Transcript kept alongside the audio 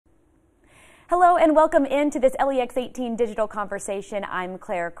Hello and welcome into this LEX 18 Digital Conversation. I'm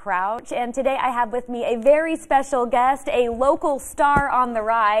Claire Crouch, and today I have with me a very special guest, a local star on the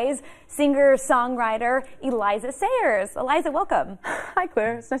rise, singer-songwriter Eliza Sayers. Eliza, welcome. Hi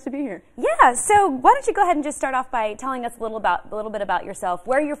Claire, it's nice to be here. Yeah, so why don't you go ahead and just start off by telling us a little bit about yourself,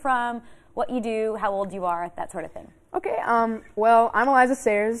 where you're from, what you do, how old you are, that sort of thing. Okay, well, I'm Eliza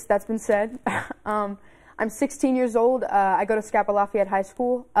Sayers, that's been said. I'm 16 years old. I go to Scapa Lafayette High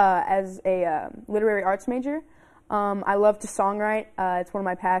School as a literary arts major. I love to songwrite. It's one of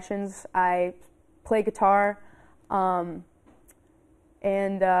my passions. I play guitar, and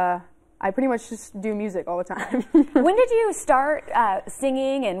I pretty much just do music all the time. When did you start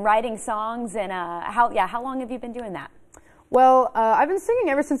singing and writing songs, and how long have you been doing that? Well, I've been singing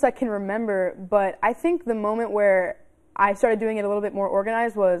ever since I can remember, but I think the moment where I started doing it a little bit more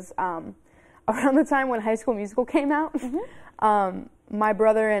organized was around the time when High School Musical came out. Mm-hmm. My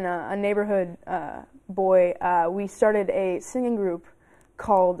brother and a neighborhood boy, we started a singing group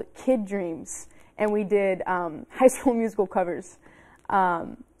called Kid Dreams, and we did High School Musical covers.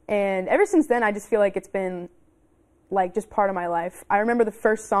 And ever since then, I just feel like it's been like just part of my life. I remember the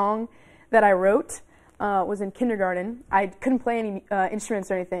first song that I wrote was in kindergarten. I couldn't play any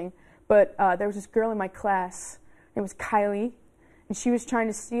instruments or anything, but there was this girl in my class. It was Kylie. And she was trying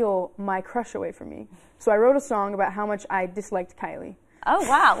to steal my crush away from me. So I wrote a song about how much I disliked Kylie. Oh,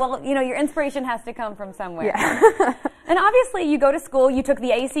 wow. Well, you know, your inspiration has to come from somewhere. Yeah. And obviously you go to school, you took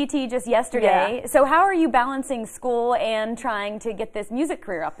the ACT just yesterday. Yeah. So how are you balancing school and trying to get this music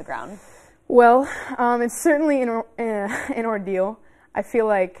career off the ground? Well, it's certainly an ordeal. I feel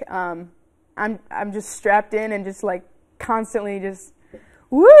like I'm just strapped in and just like constantly just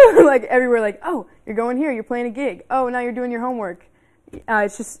woo, like everywhere, like, oh, you're going here, you're playing a gig. Oh, now you're doing your homework.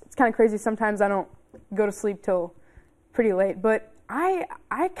 It's kind of crazy. Sometimes I don't go to sleep till pretty late, but I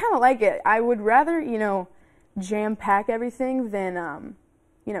kind of like it. I would rather, you know, jam-pack everything than,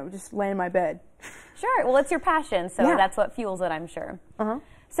 you know, just lay in my bed. Sure. Well, it's your passion, so yeah. That's what fuels it, I'm sure. Uh-huh.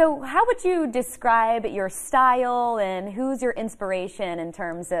 So how would you describe your style and who's your inspiration in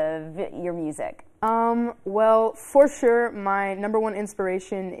terms of your music? Well, for sure, my number one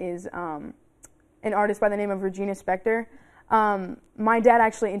inspiration is an artist by the name of Regina Spektor. My dad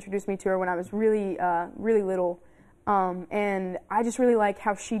actually introduced me to her when I was really little, and I just really like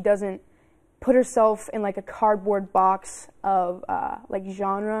how she doesn't put herself in like a cardboard box of like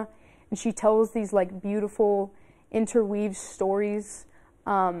genre, and she tells these like beautiful interweaved stories,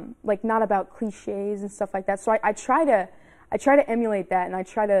 like not about cliches and stuff like that. So I try to emulate that, and I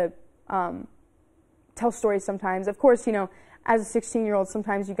try to tell stories sometimes. Of course, you know, as a 16-year-old,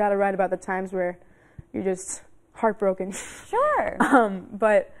 sometimes you got to write about the times where you're just heartbroken. Sure.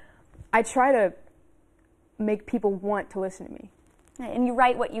 But I try to make people want to listen to me. And you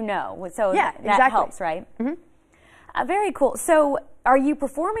write what you know, so yeah, that exactly. helps, right? Mm-hmm. Very cool. So are you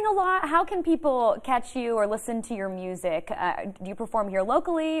performing a lot? How can people catch you or listen to your music? Do you perform here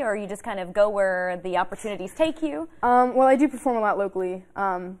locally, or you just kind of go where the opportunities take you? Well, I do perform a lot locally,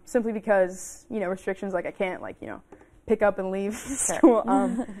 simply because, you know, restrictions, like I can't, like, you know, pick up and leave school.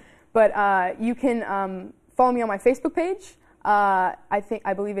 But you can follow me on my Facebook page.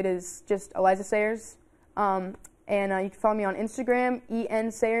 I believe it is just Eliza Sayers. And you can follow me on Instagram,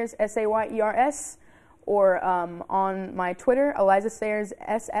 EN Sayers, SAYERS, or on my Twitter, Eliza Sayers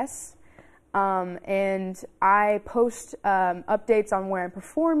SS. And I post updates on where I'm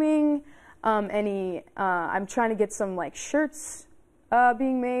performing. I'm trying to get some like shirts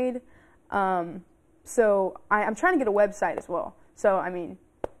being made. So I'm trying to get a website as well. So I mean,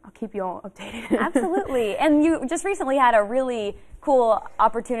 I'll keep you all updated. Absolutely. And you just recently had a really cool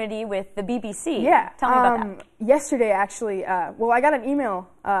opportunity with the BBC. Yeah. Tell me about that. Yesterday, actually, well, I got an email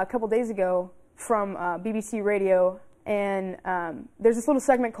a couple days ago from BBC Radio, and there's this little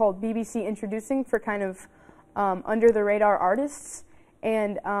segment called BBC Introducing for kind of under-the-radar artists,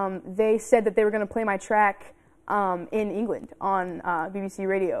 and they said that they were going to play my track in England on BBC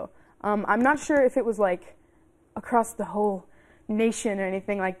Radio. I'm not sure if it was like across the whole nation or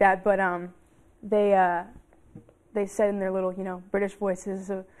anything like that, but they said in their little, you know, British voices,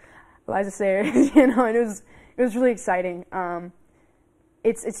 Eliza Sayers, you know, and it was really exciting.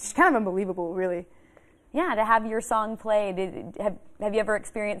 It's just kind of unbelievable, really. Yeah, to have your song played. Have you ever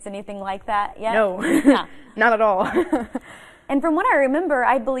experienced anything like that yet? No, Yeah. not at all. And from what I remember,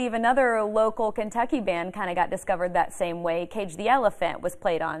 I believe another local Kentucky band kind of got discovered that same way. Cage the Elephant was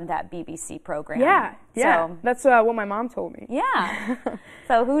played on that BBC program. Yeah, yeah. So, that's what my mom told me. Yeah.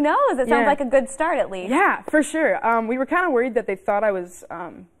 So who knows? It sounds like a good start at least. Yeah, for sure. We were kind of worried that they thought I was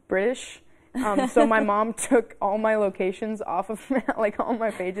British. So my mom took all my locations off of like all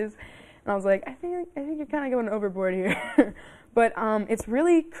my pages. And I was like, I think you're kind of going overboard here. But it's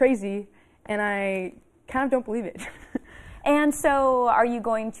really crazy, and I kind of don't believe it. And so are you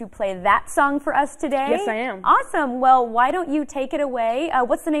going to play that song for us today? Yes, I am. Awesome. Well, why don't you take it away?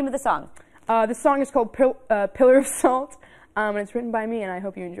 What's the name of the song? This song is called Pillar of Salt, and it's written by me, and I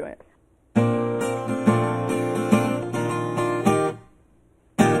hope you enjoy it.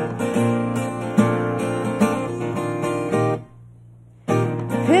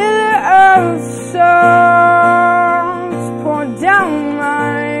 Pillar of salt, pour down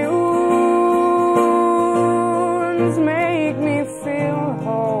my wounds, make me feel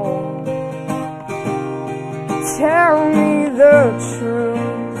whole. Tell me the truth.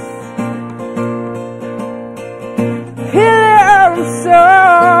 Pillar of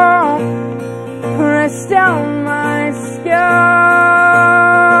salt, press down my scars,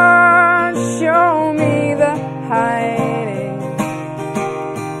 show me the hiding,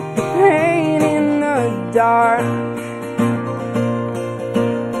 the pain in the dark.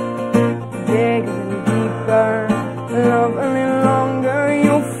 Dig a little deeper, love a little longer,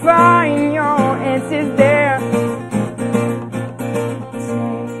 you'll find your answers there.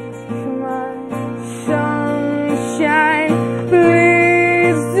 Take my sunshine,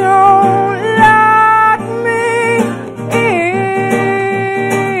 please don't lock me in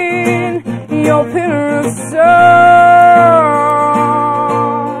your pillar of salt.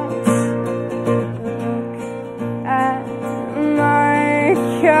 Look at my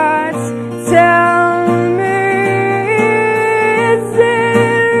cuts, tell me, is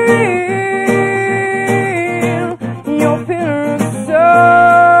it real? Your pillar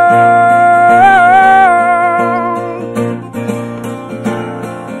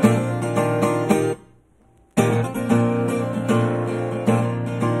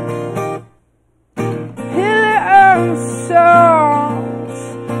of salt,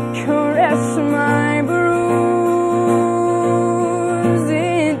 caress my bruise.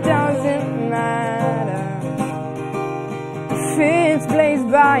 It doesn't matter if it's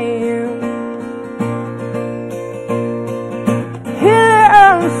blazed by you. Pillar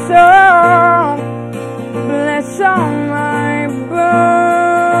of salt, bless all my burns.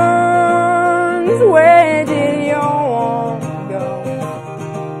 Where did your warmth go?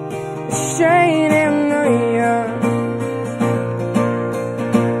 Shade in the earth.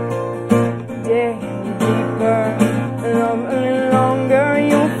 Dig deeper, love a little longer,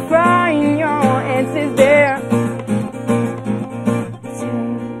 you'll find your answers there.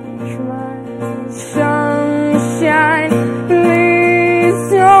 Take my sunshine,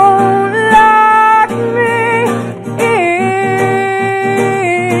 please don't lock me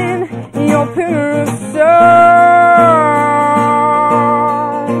in your pillar of salt.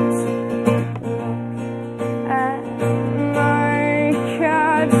 Look at my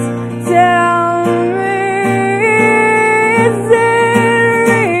cuts, tell me, is it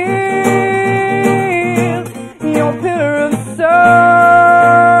real? Your pillar of salt.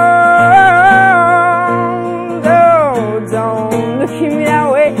 Oh, don't look at me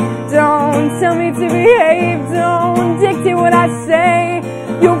that way. Don't tell me to behave. Don't dictate what I say.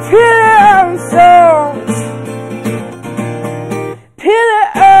 Your pillar of salt. Pillar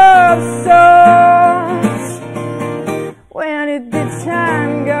of salt. Where did the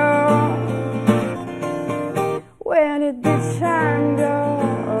time go? Where did the time go?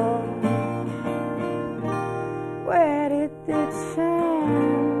 Where did the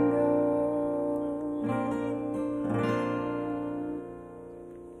time go?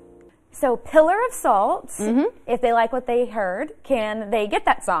 So Pillar of Salt, if they like what they heard, can they get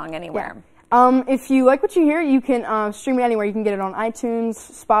that song anywhere? If you like what you hear, you can stream it anywhere. You can get it on iTunes,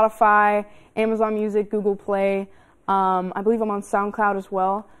 Spotify, Amazon Music, Google Play. I believe I'm on SoundCloud as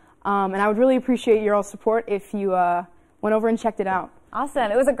well. And I would really appreciate your all support if you went over and checked it out.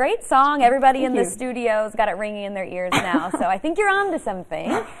 Awesome. It was a great song. Everybody in the you. studio's got it ringing in their ears now, so I think you're on to something.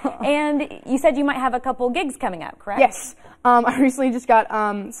 And you said you might have a couple gigs coming up, correct? Yes. I recently just got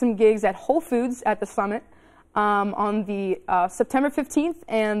some gigs at Whole Foods at the Summit on the September 15th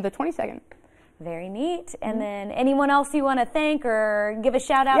and the 22nd. Very neat. And then anyone else you want to thank or give a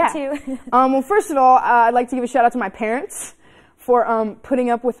shout out to? Well, first of all, I'd like to give a shout out to my parents for putting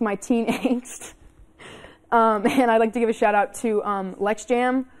up with my teen angst. And I'd like to give a shout out to LEX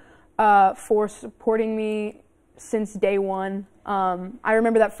Jam for supporting me since day one. I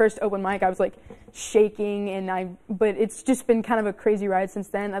remember that first open mic, I was like shaking, but it's just been kind of a crazy ride since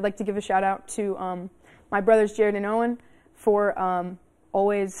then. I'd like to give a shout out to my brothers Jared and Owen for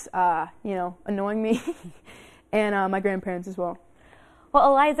always, annoying me, and my grandparents as well. Well,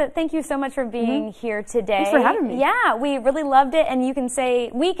 Eliza, thank you so much for being here today. Thanks for having me. Yeah, we really loved it, and we can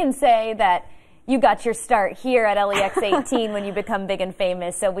say that you got your start here at LEX 18 when you become big and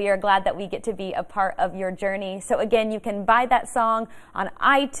famous. So we are glad that we get to be a part of your journey. So again, you can buy that song on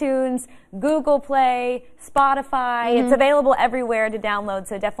iTunes, Google Play, Spotify. It's available everywhere to download.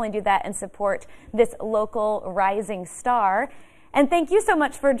 So definitely do that and support this local rising star. And thank you so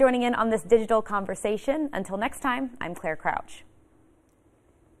much for joining in on this digital conversation. Until next time, I'm Claire Crouch.